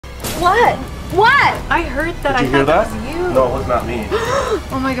What? What? I heard that. Did you hear that? Was you. No, it was not me.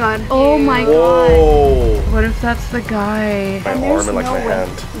 Oh my god. Oh my Whoa. god. What if that's the guy? My arm and like my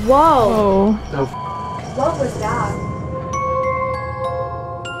hand. Whoa. Oh. What was that?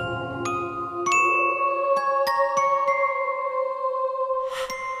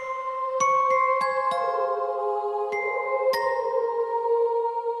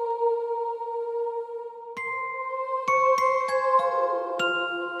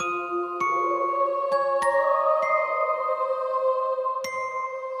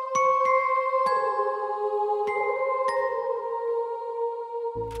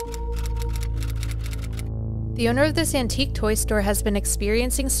 The owner of this antique toy store has been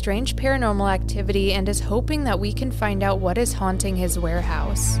experiencing strange paranormal activity and is hoping that we can find out what is haunting his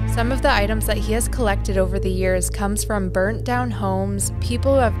warehouse. Some of the items that he has collected over the years comes from burnt down homes,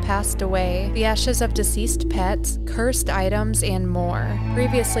 people who have passed away, the ashes of deceased pets, cursed items, and more.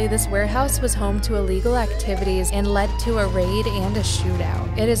 Previously, this warehouse was home to illegal activities and led to a raid and a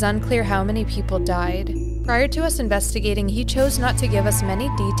shootout. It is unclear how many people died. Prior to us investigating, he chose not to give us many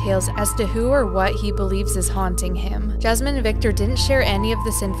details as to who or what he believes is haunting him. Jasmine and Victor didn't share any of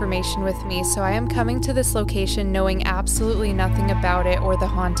this information with me, so I am coming to this location knowing absolutely nothing about it or the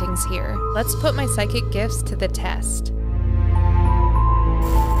hauntings here. Let's put my psychic gifts to the test.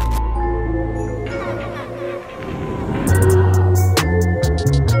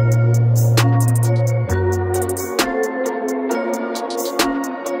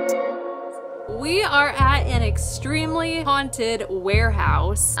 We are at an extremely haunted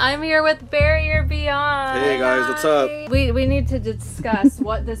warehouse. I'm here with Barrier Beyond. Hey guys, what's up? We need to discuss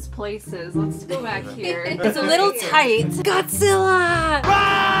what this place is. Let's go back here. It's a little tight. Godzilla!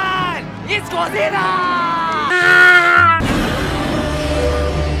 Run! It's Godzilla!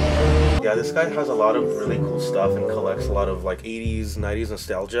 Yeah, this guy has a lot of really cool stuff and collects a lot of like 80s, 90s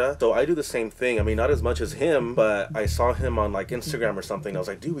nostalgia. So I do the same thing. I mean, not as much as him, but I saw him on like Instagram or something. I was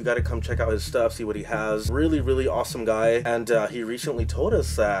like, dude, we gotta come check out his stuff, see what he has. Really, really awesome guy. And he recently told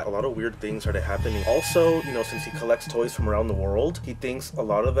us that a lot of weird things started happening. Also, you know, since he collects toys from around the world, he thinks a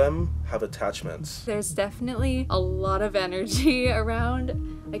lot of them have attachments. There's definitely a lot of energy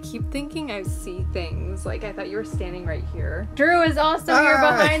around. I keep thinking I see things. Like, I thought you were standing right here. Drew is also here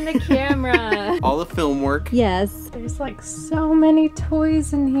behind the camera. All the film work. Yes. There's like so many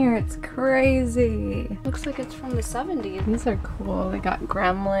toys in here. It's crazy. Looks like it's from the 70s. These are cool. They got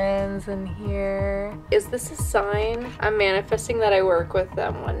gremlins in here. Is this a sign? I'm manifesting that I work with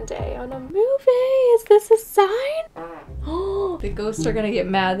them one day on a movie. Is this a sign? Oh, the ghosts are gonna get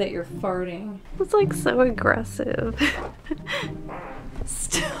mad that you're farting. It's like so aggressive.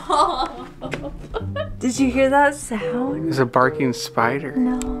 Stop. Did you hear that sound? There's a barking spider.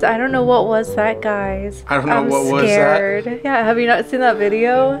 No. I don't know what was that, guys. I don't know what I'm was scared. Yeah, have you not seen that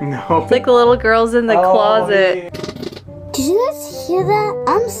video? No. It's like the little girl's in the closet. Yeah. Did you guys hear that?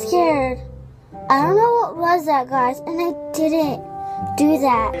 I'm scared. I don't know what was that, guys, and I didn't do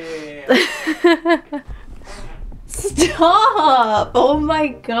that. Stop! Oh my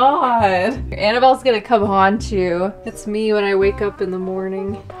god. Annabelle's gonna come haunt you. It's me when I wake up in the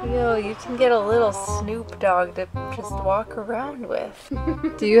morning. Yo, you can get a little Snoop Dogg to just walk around with.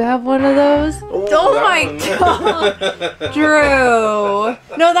 Do you have one of those? Oh my god! Drew!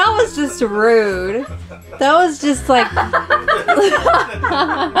 No, that was just rude. That was just like...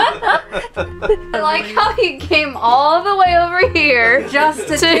 I like how he came all the way over here just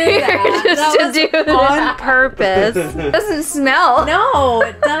to do that. Just to do that. On purpose. It doesn't smell. No,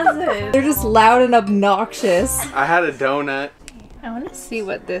 it doesn't. They're just loud and obnoxious. I had a donut. I want to see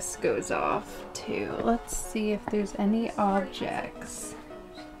what this goes off to. Let's see if there's any objects.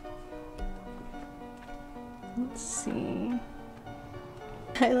 Let's see.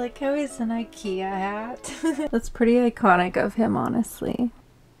 I like how he's an IKEA hat. That's pretty iconic of him, honestly.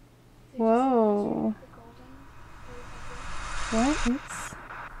 Whoa. What is...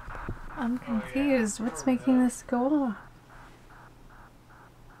 I'm confused. What's making this go off?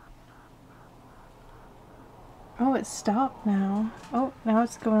 Oh, it stopped now. Oh, now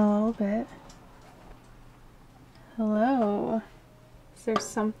it's going a little bit. Hello? Is there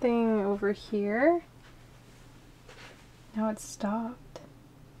something over here? Now it's stopped.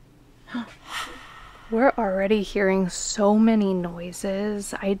 We're already hearing so many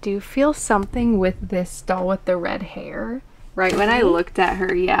noises. I do feel something with this doll with the red hair. Right when I looked at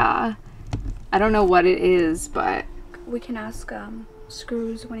her, yeah. I don't know what it is, but... We can ask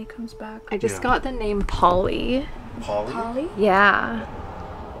Scrooze when he comes back. I just got the name Polly. Polly? Polly? Yeah.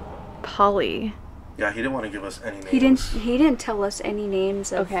 Polly. Yeah, he didn't want to give us any names. He didn't tell us any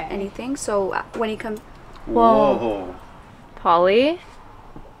names of anything, so when he comes... Whoa. Polly?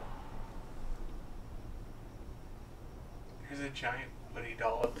 giant Woody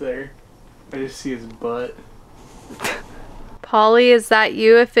doll up there. I just see his butt. Polly, is that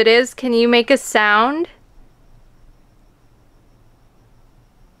you? If it is, can you make a sound?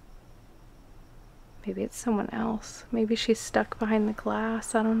 Maybe it's someone else. Maybe she's stuck behind the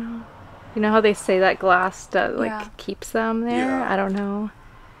glass. I don't know. You know how they say that glass does, like, keeps them there? Yeah. I don't know.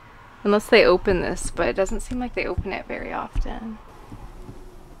 Unless they open this, but it doesn't seem like they open it very often.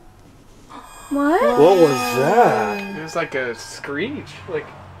 What? What was that? It was like a screech. Like,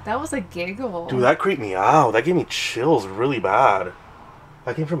 That was a giggle. Dude, that creeped me out. That gave me chills really bad.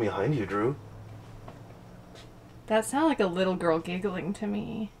 That came from behind you, Drew. That sounded like a little girl giggling to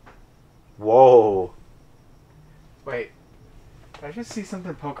me. Whoa. wait. Did I just see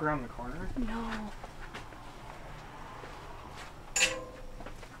something poke around the corner? No.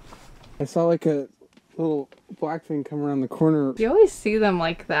 I saw like a little black thing come around the corner. You always see them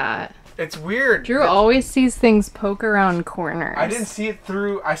like that. It's weird. Drew always sees things poke around corners. I didn't see it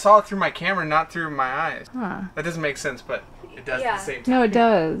through. I saw it through my camera, not through my eyes. Huh. That doesn't make sense, but it does at the same time. No, it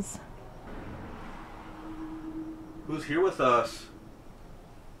does. Who's here with us?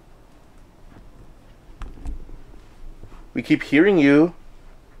 We keep hearing you.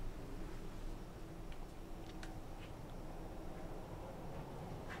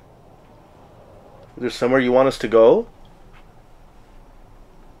 Is there somewhere you want us to go?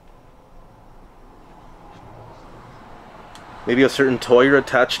 Maybe a certain toy you're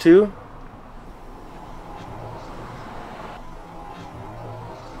attached to?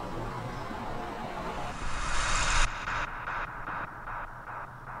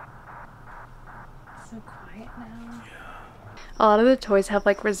 So quiet now. A lot of the toys have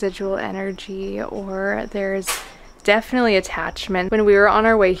like residual energy, or there's definitely attachment. When we were on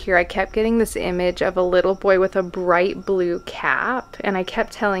our way here, I kept getting this image of a little boy with a bright blue cap, and I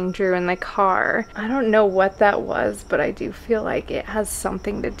kept telling Drew in the car, I don't know what that was, but I do feel like it has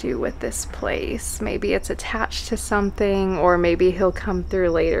something to do with this place. Maybe it's attached to something, or maybe he'll come through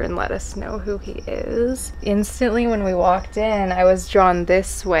later and let us know who he is. Instantly when we walked in, I was drawn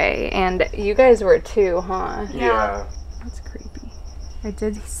this way, and you guys were too, huh? Yeah. That's creepy. I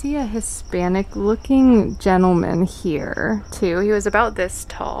did see a Hispanic looking gentleman here too. He was about this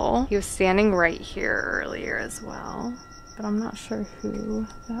tall. He was standing right here earlier as well, but I'm not sure who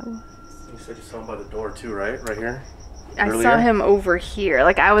that was. You said you saw him by the door too, right? Right here? I Earlier? saw him over here.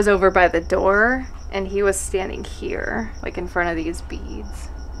 Like, I was over by the door and he was standing here, like in front of these beads.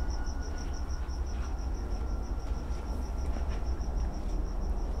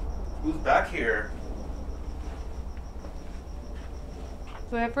 Who's back here?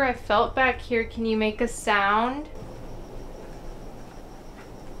 Whoever I felt back here, can you make a sound?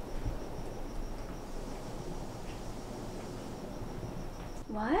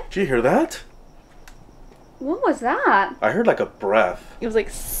 What? Did you hear that? What was that? I heard like a breath. It was like,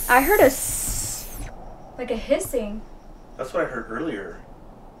 I heard like a hissing. That's what I heard earlier.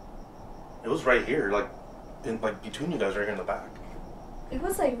 It was right here, like between you guys, right here in the back. It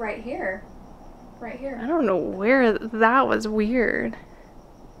was like right here. Right I here. don't know where that was weird.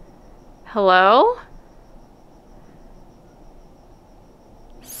 Hello?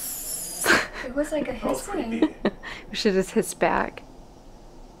 It was like a That was hissing. creepy. We should just hiss back.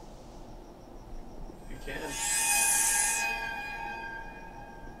 You can.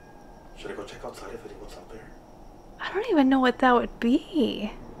 Should I go check outside if anyone's out there? I don't even know what that would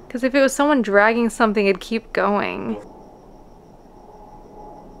be. Because if it was someone dragging something, it'd keep going.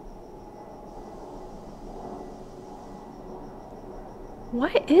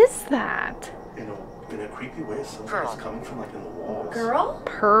 What is that? In a creepy way, something's coming from like in the walls. Girl?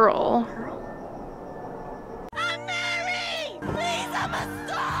 Pearl. Girl?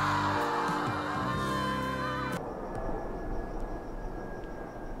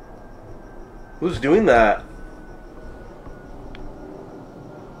 Who's doing that?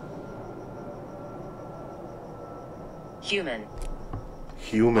 Human.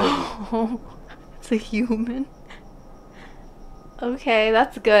 Human. Oh, it's a human. Okay,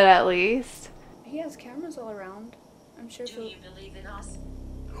 that's good at least. He has cameras all around. I'm sure Do you believe in us?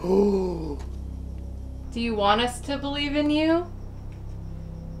 Oh. Do you want us to believe in you?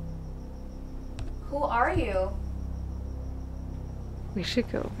 Who are you? We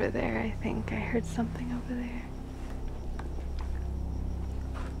should go over there, I think. I heard something over there.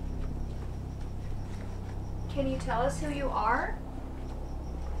 Can you tell us who you are?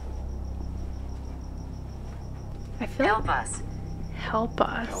 I feel Help us. Help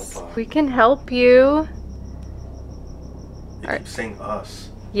us. Help us. We can help you. They keep saying us.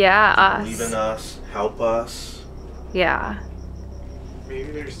 Yeah, us. Believe in us. Help us. Yeah.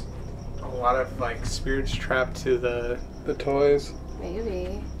 Maybe there's a lot of like spirits trapped to the The toys.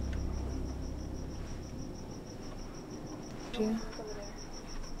 Maybe.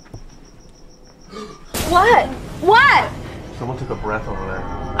 What? What? Someone took a breath over there.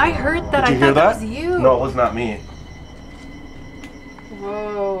 I heard that. Did you I hear thought that? was you. No, it was not me.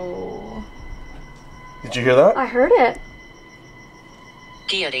 Whoa. Did you hear that? I heard it.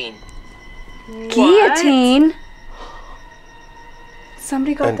 Guillotine. Guillotine?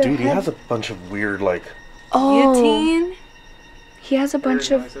 Somebody got And their dude, he head. has a bunch of weird, like... Oh. Guillotine? He has a bunch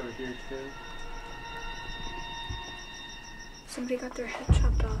Heard of... noise over here, too. Somebody got their head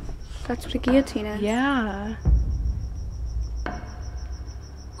chopped off. That's what a guillotine is. Yeah.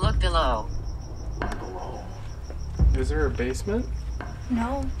 Look below. Is there a basement?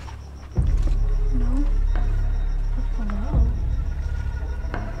 No. No.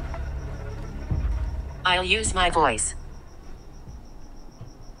 I'll use my voice.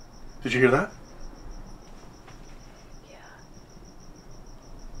 Did you hear that? Yeah.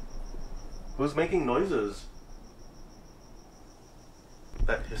 Who's making noises?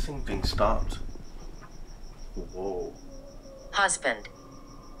 That hissing thing stopped. Whoa. Husband.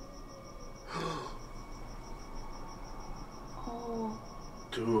 Oh.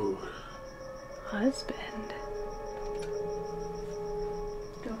 Dude. Husband.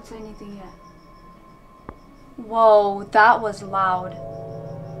 Don't say anything yet. Whoa, that was loud.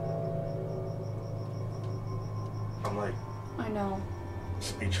 I'm like I know.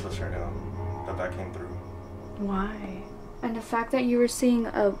 speechless right now that came through. Why? And the fact that you were seeing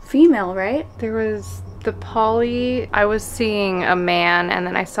a female, right? There was the Polly. I was seeing a man, and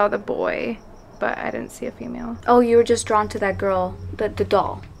then I saw the boy, but I didn't see a female. Oh, you were just drawn to that girl, the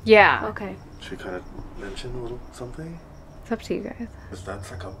doll. Yeah. Okay. Should we kind of mention a little something? It's up to you guys. Because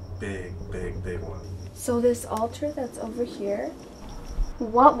that's like a big, big, big one. So this altar that's over here,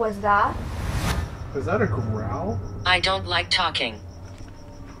 what was that? Was that a growl? I don't like talking.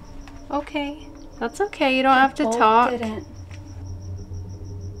 Okay. That's okay. You don't have to Both talk. didn't.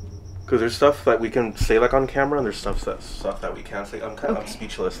 Because there's stuff that we can say like on camera, and there's stuff that we can't say. I'm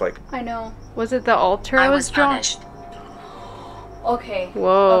speechless. Like, I know. Was it the altar I was drawn? punished. Okay.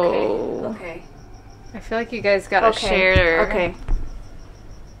 Whoa. Okay. I feel like you guys gotta Okay. share. Okay.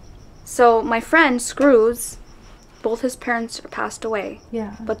 So my friend Scrooze, both his parents passed away,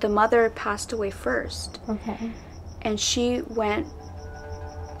 Yeah. but the mother passed away first, Okay. and she went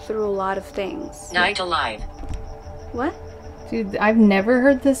through a lot of things. Night alive. What? Dude, I've never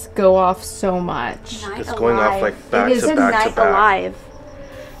heard this go off so much. Night it's going off Alive. like back It is to a back Night to back. Alive.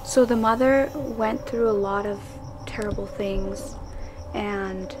 So the mother went through a lot of terrible things,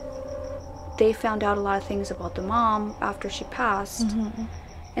 and they found out a lot of things about the mom after she passed,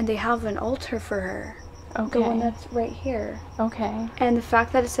 and they have an altar for her. Okay. The one that's right here. Okay. And the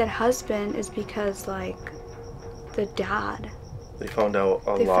fact that it said husband is because, like, the dad. They found out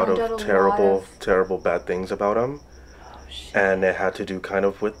a They lot found of out a terrible, lot of- terrible bad things about him. And it had to do kind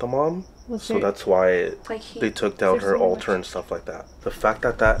of with the mom. Was So there- that's why Like they took down there's her so altar much- and stuff like that. The fact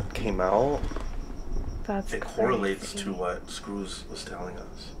that that came out, That's it correlates to what Scrooze was telling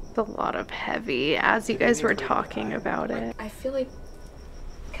us. a lot of heavy as you guys were talking about it. I feel like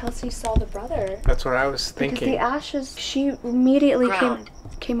Kelsi saw the brother. That's what I was Because thinking. the ashes, she immediately Ground.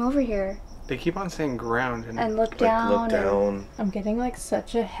 came over here They keep on saying ground, and and looked Like, down. look and- down. I'm getting like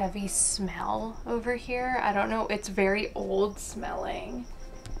such a heavy smell over here. I don't know. It's very old smelling.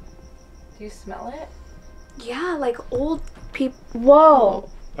 Do you smell it? Yeah, like old people. Whoa.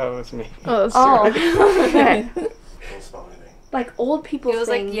 oh, it's me. Oh, that's Oh, okay. Don't smell anything. Like old people It was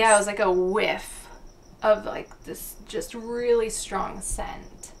things. like, yeah, it was like a whiff of like this just really strong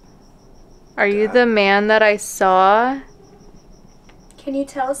scent. Are you the man that I saw? Can you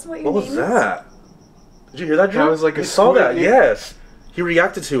tell us what your What name was that? Did you hear that, Drew? That was like I a saw that, squeak. yes. He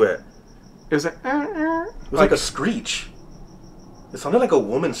reacted to it. It was like, It was like a screech. It sounded like a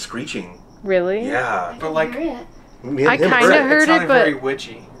woman screeching. Really? Yeah. but like, Hear it. Me and I him kinda read- heard it sounded it, but- very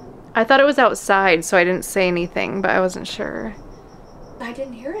witchy. I thought it was outside, so I didn't say anything, but I wasn't sure. I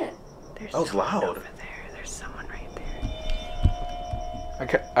didn't hear it. There's That was someone loud. over there. There's someone right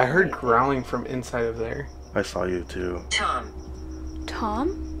there. I heard growling from inside of there. I saw you too. Tom.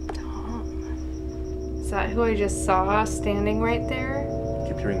 Tom? Is that who I just saw standing right there? I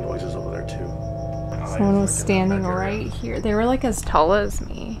keep hearing noises over there too. Someone was standing right here. They were like as tall as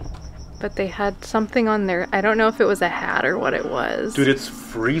me, but they had something on their. I don't know if it was a hat or what it was. Dude, it's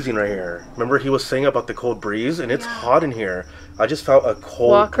freezing right here. Remember he was saying about the cold breeze, and it's hot in here. I just felt a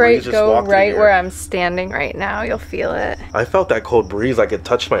cold walk breeze right, just go walked in right here. where I'm standing right now. You'll feel it. I felt that cold breeze, like it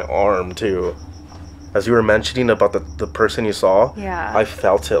touched my arm too. As you were mentioning about the person you saw, Yeah. I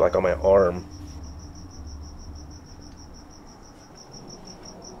felt it like on my arm.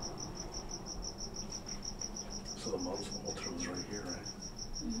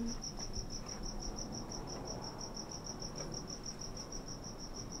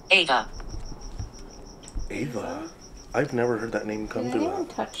 Ava. Ava? I've never heard that name come Did through. anyone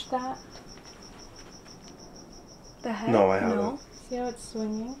touch that? The head? No, I haven't. No. See how it's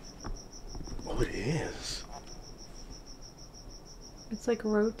swinging? Oh, it is. It's like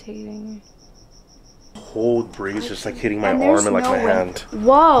rotating. Cold breeze just like hitting my And arm there's and like no my way- hand.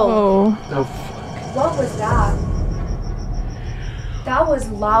 Whoa! Oh, What was that? That was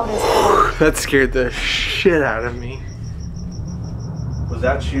loud as hell. that scared the shit out of me. Was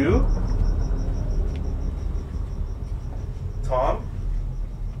that you? Tom?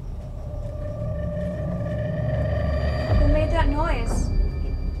 Who made that noise?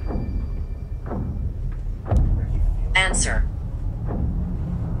 Answer.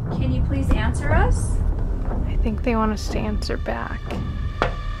 Can you please answer us? I think they want us to answer back.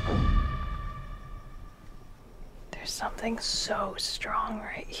 There's something so strong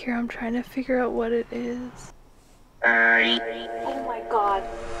right here. I'm trying to figure out what it is. Oh my god.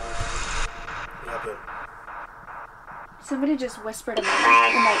 What happened? Somebody just whispered in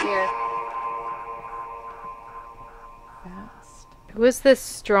my ear. Fast. Who is this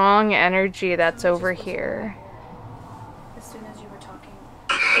strong energy that's over here? As soon as you were talking.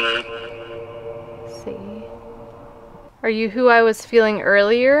 See? Are you who I was feeling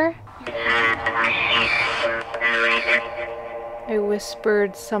earlier? I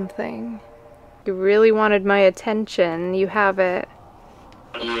whispered something. You really wanted my attention. You have it.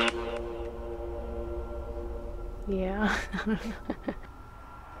 Yeah.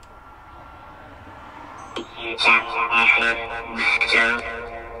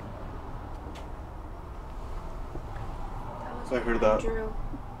 I heard that. Drew.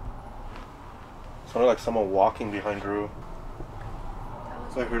 Sounded like someone walking behind Drew.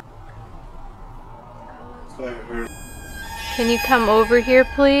 I heard. I heard. Can you come over here,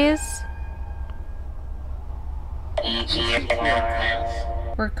 please?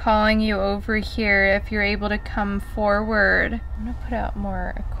 We're calling you over here if you're able to come forward. I'm gonna put out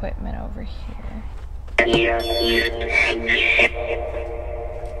more equipment over here.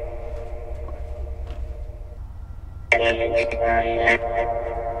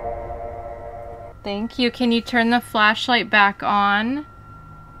 Thank you. Can you turn the flashlight back on?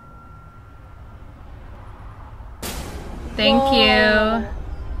 Thank you.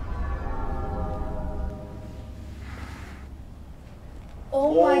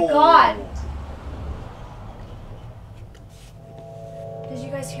 Oh my god! Did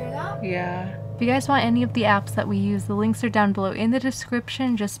you guys hear that? Yeah. If you guys want any of the apps that we use, the links are down below in the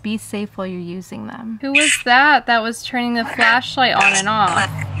description. Just be safe while you're using them. Who was that that was turning the flashlight on and off?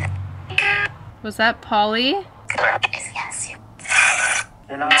 Was that Polly?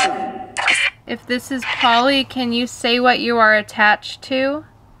 If this is Polly, can you say what you are attached to?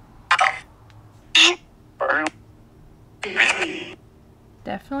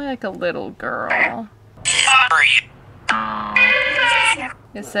 Definitely like a little girl.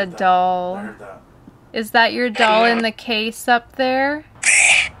 It's a I doll. heard that. Is that your doll in the case up there?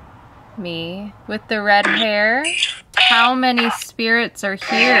 Me. With the red hair? How many spirits are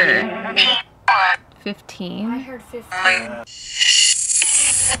here? 15? I heard 15.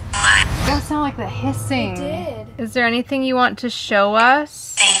 That sound like the hissing. It did. Is there anything you want to show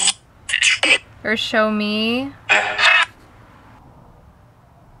us? Or show me?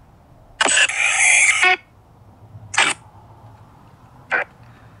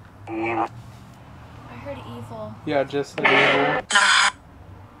 I heard evil. Yeah, just a little.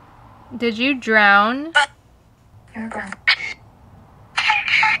 Did you drown?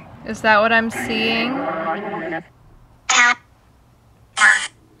 Is that what I'm seeing?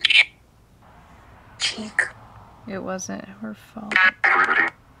 It wasn't her fault.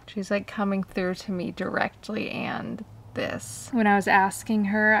 She's like coming through to me directly, and this. When I was asking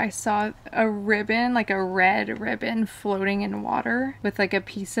her, I saw a ribbon, like a red ribbon floating in water with like a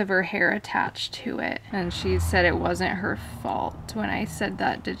piece of her hair attached to it. And she said it wasn't her fault. When I said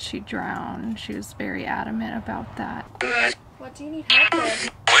that, did she drown? She was very adamant about that. What do you need help with?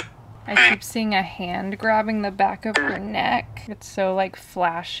 I keep seeing a hand grabbing the back of her neck. It's so like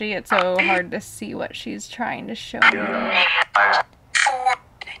flashy. It's so hard to see what she's trying to show me.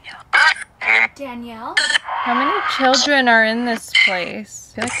 Danielle? How many children are in this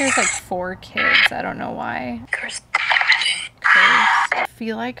place? I feel like there's like 4 kids. I don't know why. Cursed. I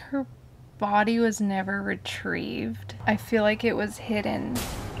feel like her body was never retrieved. I feel like it was hidden.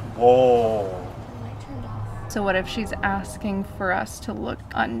 Whoa. The light turned off. So what if she's asking for us to look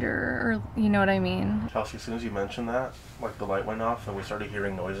under, or you know what I mean? Chelsea, as soon as you mentioned that, like the light went off and we started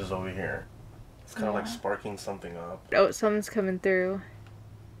hearing noises over here. It's kind of like sparking something up. Oh, something's coming through.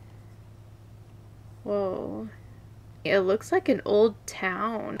 Whoa. It looks like an old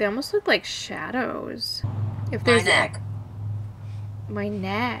town. They almost look like shadows. If My there's neck. my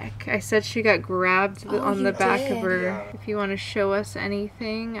neck. I said she got grabbed on the back of her. Yeah. If you want to show us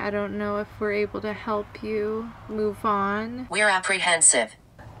anything, I don't know if we're able to help you move on. We're apprehensive.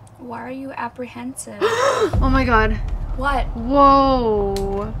 Why are you apprehensive? Oh my god. What? Whoa.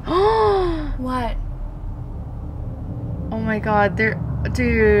 What? Oh my god,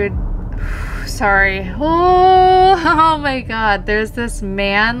 dude. Sorry. Oh my god, there's this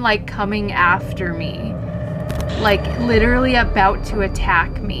man like coming after me. Like literally about to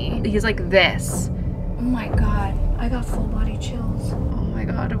attack me. He's like this. Oh my god. I got full body chills. Oh my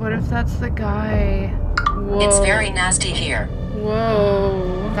god, what if that's the guy? Whoa. It's very nasty here.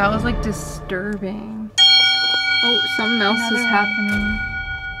 Whoa. That was like disturbing. Oh, something else is happening.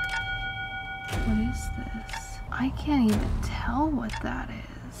 What is this? I can't even tell what that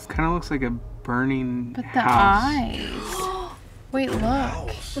is. Kind of looks like a burning But the house. eyes. Wait, look.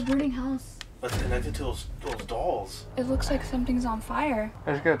 House. The burning house. That's connected to those dolls. It looks like something's on fire.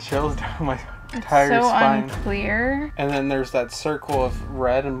 I just got chills down my It's entire so spine. unclear. And then there's that circle of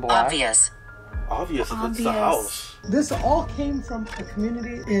red and black. Obvious. Obvious if it's the Obvious. house. This all came from a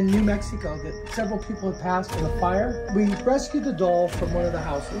community in New Mexico that several people had passed in a fire. We rescued the doll from one of the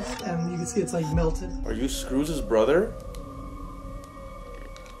houses, and you can see it's like melted. Are you Scrooge's brother?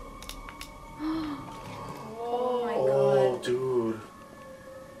 Oh my Oh, dude.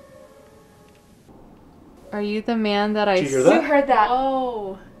 Are you the man that I Did you hear You that? heard that.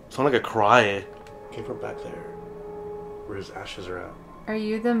 Oh. Sounded like a cry. Came from back there, where his ashes are at. Are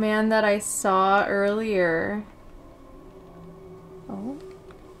you the man that I saw earlier? Oh.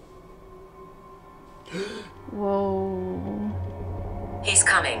 Whoa. He's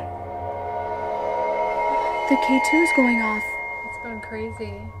coming. The K2 is going off. It's going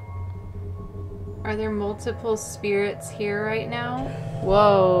crazy. Are there multiple spirits here right now?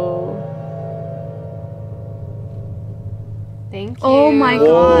 Whoa. Thank you. Oh my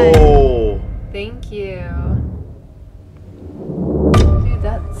god. Oh. Thank you. Dude,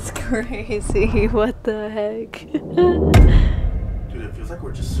 that's crazy. What the heck? Dude, it feels like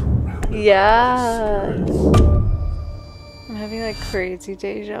we're just surrounded Yeah. by these spirits. I'm having like crazy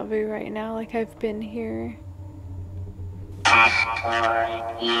deja vu right now, like I've been here.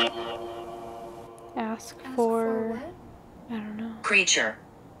 Ask for what? I don't know. Creature.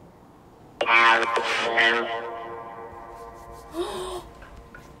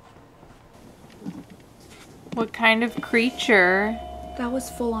 What kind of creature? That was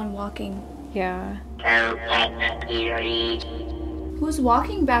full on walking. Yeah. Who's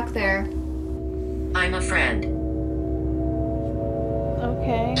walking back there? I'm a friend.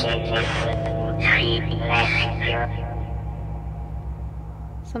 Okay.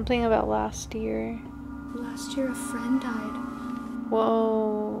 Something about last year. Last year a friend died.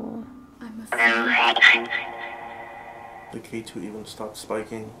 Whoa. I'm a friend. The K2 even stopped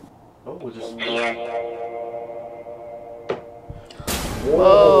spiking. Oh, we'll just.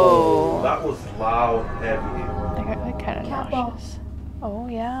 Whoa. That was loud, heavy. I got like kind of Capo. nauseous. Oh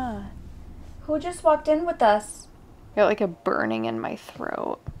yeah. Who just walked in with us? Got like a burning in my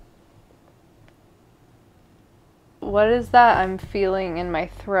throat. What is that I'm feeling in my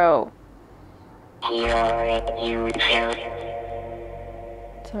throat? Tell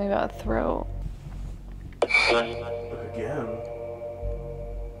me about throat. Again.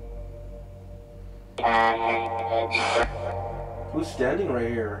 Who's standing right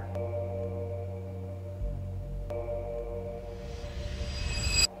here?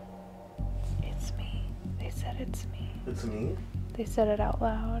 It's me. They said it's me. It's me? They said it out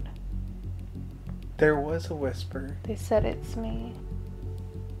loud. There was a whisper. They said it's me.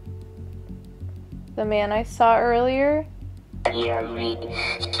 The man I saw earlier?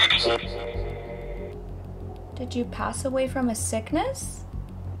 Did you pass away from a sickness?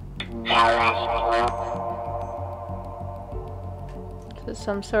 Is it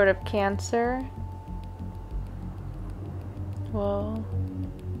some sort of cancer? Whoa.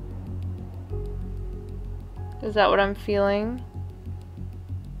 Is that what I'm feeling?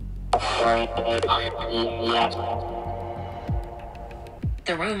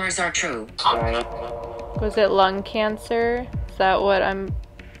 The rumors are true. Was it lung cancer? Is that what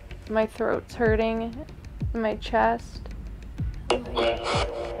my throat's hurting in my chest? The only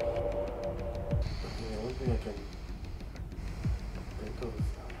thing I can think of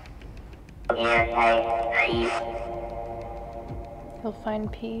is He'll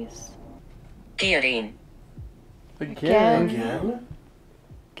find peace. Guillotine. Again? again?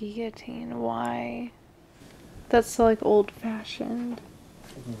 Guillotine, why? That's so like old fashioned.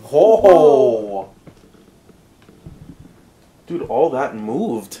 Whoa! Dude, all that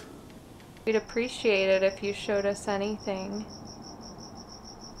moved. We'd appreciate it if you showed us anything.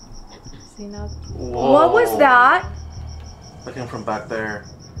 See now? Whoa. What was that? That came from back there.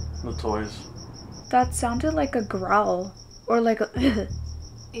 The toys. That sounded like a growl. Or like a...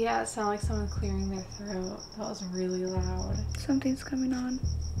 Yeah, it sounded like someone clearing their throat. That was really loud. Something's coming on.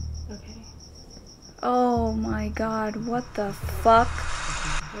 Okay. Oh my god, what the fuck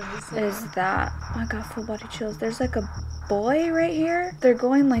What is that? I got full body chills. There's like a boy right here. They're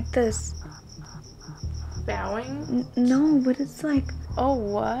going like this. Bowing? No, but it's like... Oh,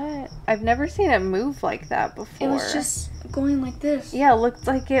 what? I've never seen it move like that before. It was just going like this. Yeah, it looked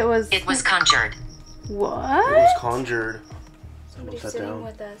like it was... It was conjured. What? It was conjured. Somebody's Sat sitting down.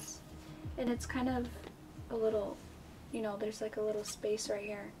 with us. And it's kind of a little... You know, there's like a little space right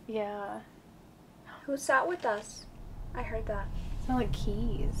here. Yeah. Who sat with us? I heard that. It sounded like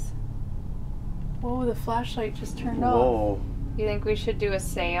keys. Whoa, the flashlight just turned off. Whoa. You think we should do a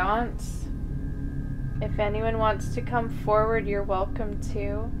seance? If anyone wants to come forward, you're welcome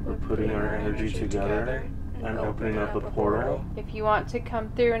to. We're putting our energy together and opening up a portal. If you want to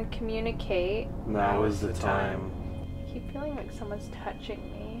come through and communicate, Now is the time. I keep feeling like someone's touching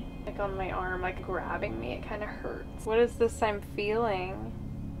me. Like on my arm, like grabbing me. It kind of hurts. What is this I'm feeling?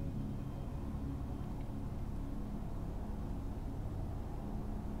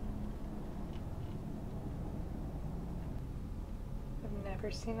 I've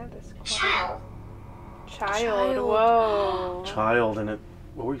never seen it this quiet. Child. Whoa. Child, and it.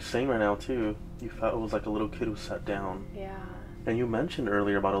 What were you saying right now, too? You felt it was like a little kid who sat down. Yeah. And you mentioned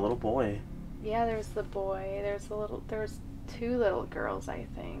earlier about a little boy. Yeah, there's the boy. There was 2 little girls, I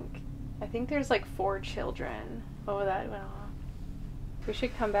think. I think there's like 4 children. Oh, that went off. We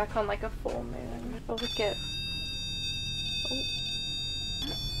should come back on like a full moon. Oh, look at... Oh.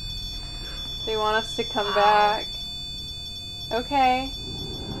 They want us to come back. Okay.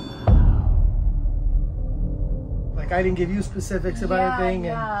 Like, I didn't give you specifics about anything.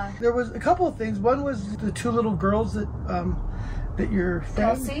 And there was a couple of things. One was the 2 little girls that your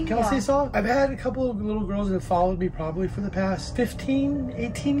friend Kelsi saw. I've had a couple of little girls that have followed me probably for the past 15,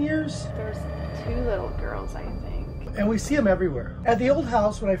 18 years. There's 2 little girls, I think. And we see them everywhere. At the old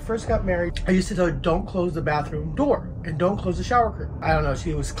house, when I first got married, I used to tell her, don't close the bathroom door and don't close the shower curtain. I don't know,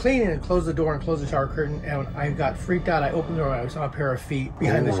 she was cleaning and closed the door and closed the shower curtain, and I got freaked out. I opened the door and I saw a pair of feet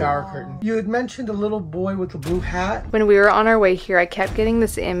behind the shower curtain. You had mentioned a little boy with a blue hat. When we were on our way here, I kept getting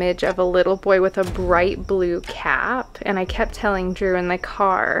this image of a little boy with a bright blue cap, and I kept telling Drew in the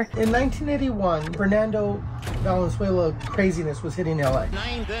car. In 1981, Fernando Valenzuela craziness was hitting LA.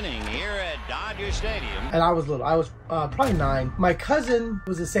 9th inning here at Dodger Stadium. And I was little. I was probably 9. My cousin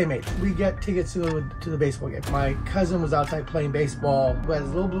was the same age. We get tickets to the baseball game. My cousin was outside playing baseball, who had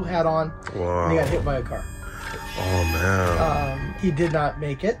his little blue hat on, and he got hit by a car. Oh, man. He did not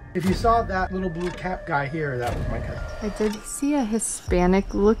make it. If you saw that little blue cap guy here, that was my cousin. I did see a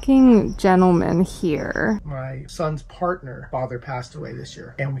Hispanic-looking gentleman here. My son's partner, father passed away this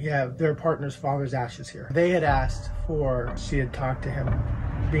year, and we have their partner's father's ashes here. They had asked for, she had talked to him,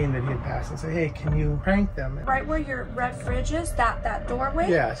 being that he had passed, and said, hey, can you prank them? Right where your red fridge is, that doorway?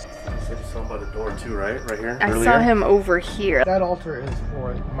 Yes. You said you saw him by the door, too, right? Right here? I saw him over here. That altar is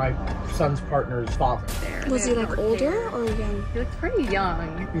for my son's partner's father. Was he like older or young? He looks pretty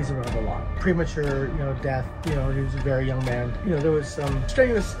young. He's around a lot. Premature, death, he was a very young man. There was some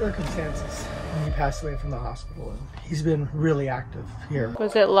strenuous circumstances when he passed away from the hospital. And he's been really active here.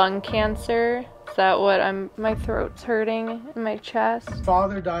 Was it lung cancer? Is that what my throat's hurting in my chest?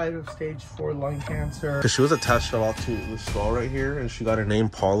 Father died of stage 4 lung cancer. Because she was attached a lot to the skull right here, and she got her name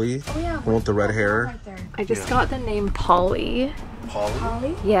Polly. Oh yeah. The one with the red hair. Right there. I just got the name Polly.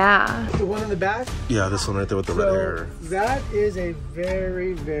 Polly? Yeah. The one in the back? Yeah, this one right there with the red hair. That is a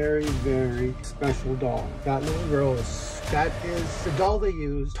very, very, very special doll. That little girl that is the doll they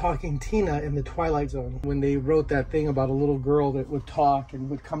used talking Tina in the Twilight Zone when they wrote that thing about a little girl that would talk and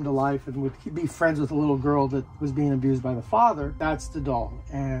would come to life and would be friends with a little girl that was being abused by the father. That's the doll.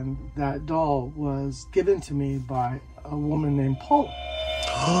 And that doll was given to me by a woman named Paula.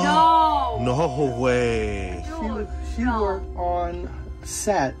 No way. She worked on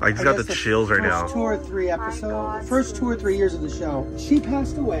set. I just got the chills right now. First 2 or 3 episodes, first 2 or 3 years of the show. She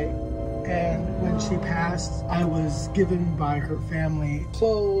passed away. And when she passed, I was given by her family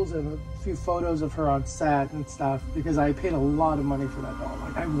clothes and a few photos of her on set and stuff because I paid a lot of money for that doll.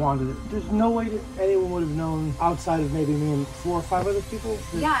 Like, I wanted it. There's no way that anyone would have known outside of maybe me and 4 or 5 other people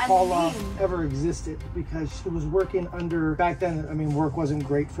that Paula ever existed because she was working under, back then, work wasn't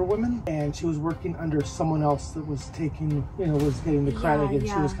great for women, and she was working under someone else that was taking, was getting the credit, and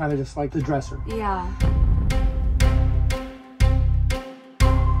she was kind of just like the dresser. Yeah.